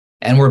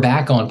And we're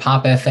back on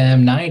Pop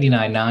FM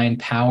 99.9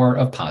 Power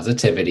of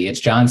Positivity. It's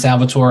John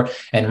Salvatore.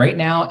 And right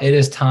now it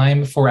is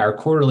time for our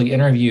quarterly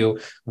interview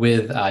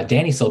with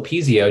Danny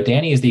Sulpizio.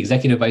 Danny is the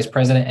Executive Vice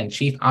President and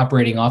Chief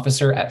Operating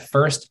Officer at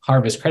First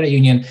Harvest Credit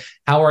Union.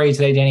 How are you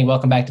today, Danny?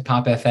 Welcome back to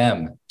Pop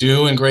FM.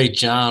 Doing great,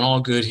 John. All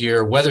good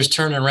here. Weather's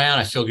turning around.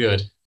 I feel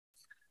good.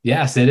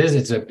 Yes, it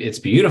is. It's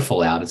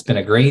beautiful out. It's been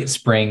a great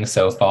spring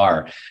so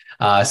far.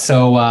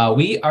 So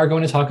we are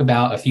going to talk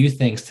about a few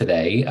things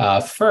today.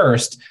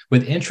 First,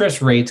 with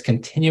interest rates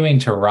continuing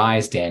to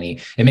rise, Danny,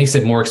 it makes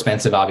it more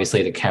expensive,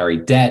 obviously, to carry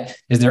debt.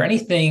 Is there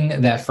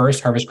anything that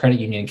First Harvest Credit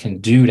Union can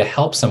do to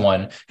help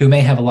someone who may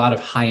have a lot of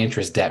high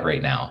interest debt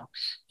right now?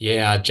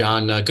 Yeah,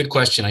 John, good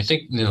question. I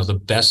think, the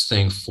best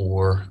thing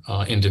for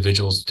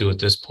individuals to do at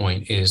this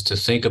point is to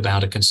think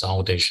about a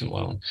consolidation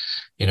loan.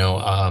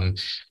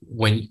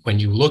 When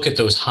you look at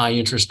those high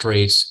interest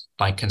rates,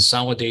 by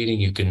consolidating,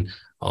 you can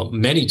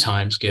many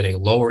times get a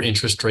lower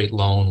interest rate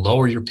loan,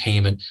 lower your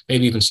payment,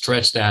 maybe even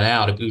stretch that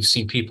out. We've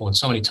seen people, and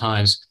so many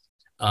times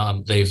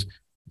they've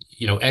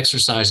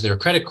exercised their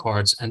credit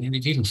cards and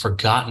they've even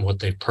forgotten what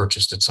they've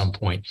purchased at some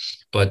point.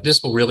 But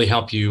this will really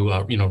help you,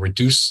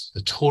 reduce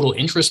the total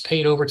interest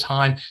paid over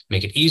time,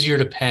 make it easier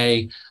to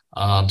pay.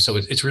 So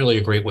it's really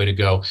a great way to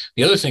go.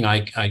 The other thing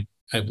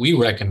we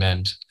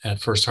recommend at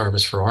First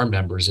Harvest for our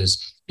members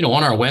is,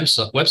 on our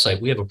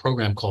website, we have a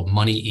program called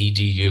Money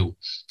EDU.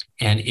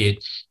 And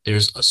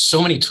there's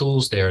so many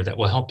tools there that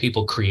will help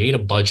people create a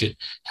budget,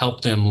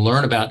 help them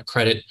learn about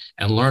credit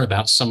and learn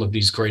about some of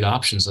these great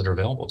options that are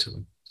available to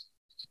them.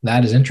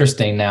 That is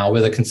interesting. Now,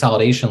 with a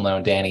consolidation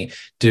loan, Danny,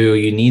 do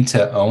you need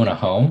to own a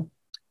home?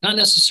 Not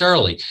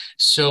necessarily.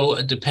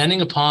 So depending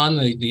upon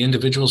the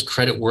individual's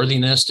credit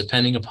worthiness,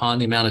 depending upon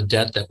the amount of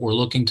debt that we're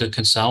looking to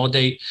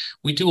consolidate,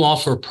 we do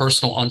offer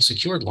personal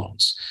unsecured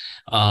loans.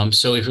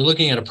 So if you're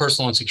looking at a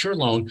personal unsecured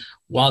loan,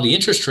 while the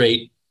interest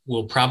rate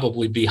will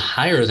probably be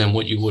higher than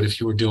what you would if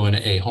you were doing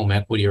a home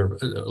equity or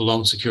a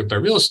loan secured by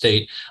real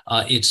estate,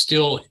 it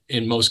still,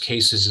 in most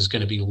cases, is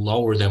going to be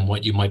lower than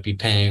what you might be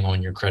paying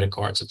on your credit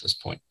cards at this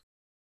point.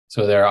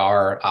 So there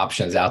are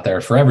options out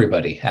there for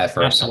everybody at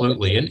First.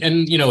 Absolutely.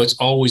 And it's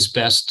always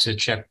best to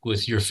check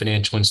with your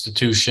financial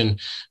institution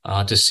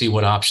to see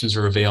what options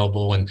are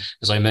available. And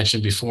as I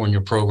mentioned before in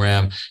your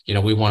program,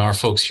 we want our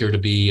folks here to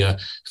be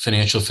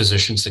financial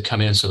physicians that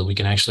come in so that we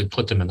can actually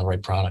put them in the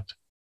right product.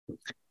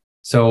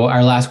 So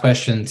our last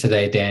question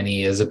today,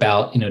 Danny, is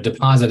about,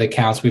 deposit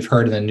accounts. We've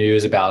heard in the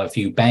news about a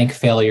few bank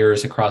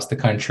failures across the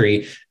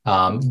country.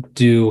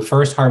 Do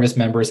First Harvest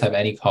members have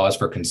any cause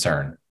for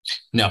concern?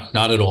 No,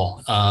 not at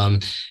all.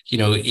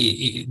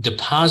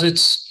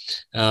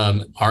 Deposits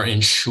are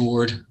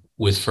insured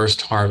with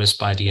First Harvest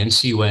by the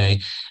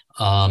NCUA,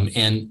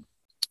 and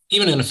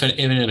even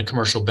in a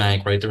commercial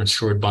bank, right? They're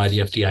insured by the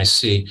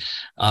FDIC.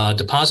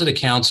 Deposit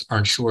accounts are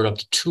insured up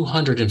to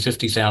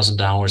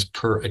 $250,000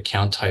 per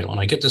account title. And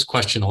I get this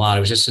question a lot. I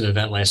was just at an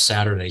event last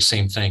Saturday,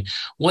 same thing.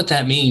 What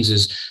that means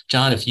is,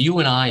 John, if you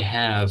and I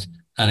have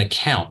an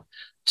account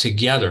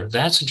together,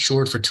 that's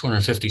insured for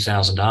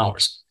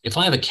 $250,000. If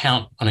I have an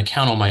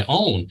account on my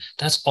own,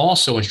 that's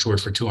also insured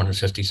for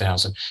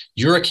 $250,000.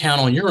 Your account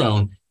on your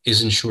own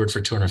is insured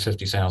for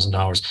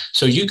 $250,000.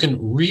 So you can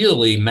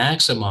really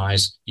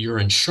maximize your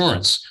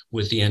insurance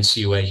with the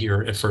NCUA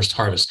here at First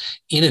Harvest.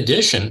 In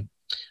addition,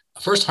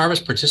 First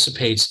Harvest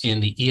participates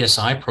in the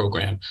ESI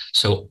program.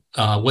 So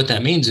what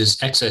that means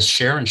is excess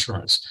share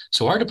insurance.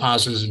 So our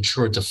deposit is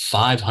insured to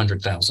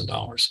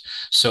 $500,000.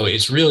 So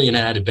it's really an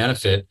added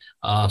benefit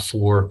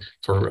for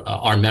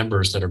our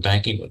members that are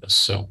banking with us.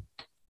 So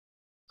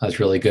that's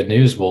really good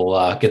news.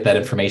 We'll get that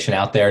information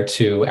out there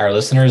to our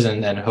listeners,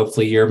 and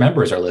hopefully your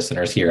members are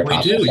listeners here.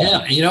 We do,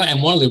 yeah.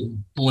 And one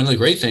of the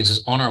great things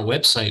is on our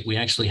website, we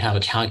actually have a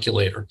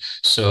calculator.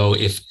 So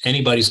if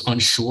anybody's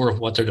unsure of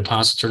what their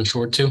deposits are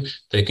insured to,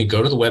 they can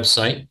go to the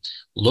website,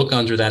 look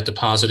under that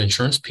deposit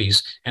insurance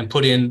piece, and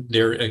put in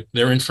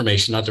their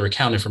information, not their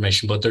account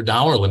information, but their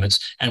dollar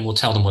limits, and we'll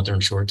tell them what they're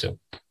insured to.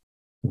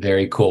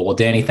 Very cool. Well,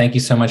 Danny, thank you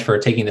so much for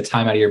taking the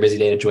time out of your busy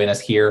day to join us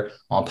here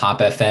on Pop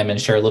FM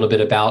and share a little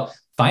bit about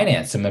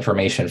finance, some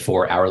information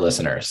for our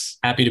listeners.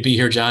 Happy to be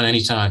here, John,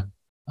 anytime.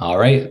 All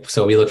right.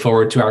 So we look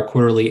forward to our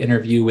quarterly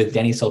interview with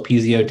Danny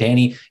Sulpizio.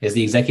 Danny is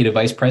the Executive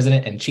Vice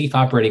President and Chief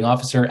Operating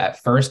Officer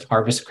at First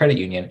Harvest Credit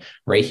Union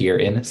right here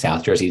in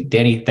South Jersey.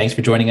 Danny, thanks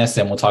for joining us,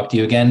 and we'll talk to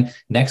you again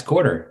next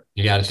quarter.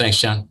 You got it. Thanks,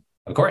 John.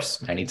 Of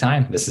course,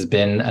 anytime. This has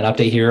been an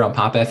update here on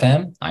Pop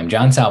FM. I'm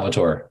John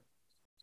Salvatore.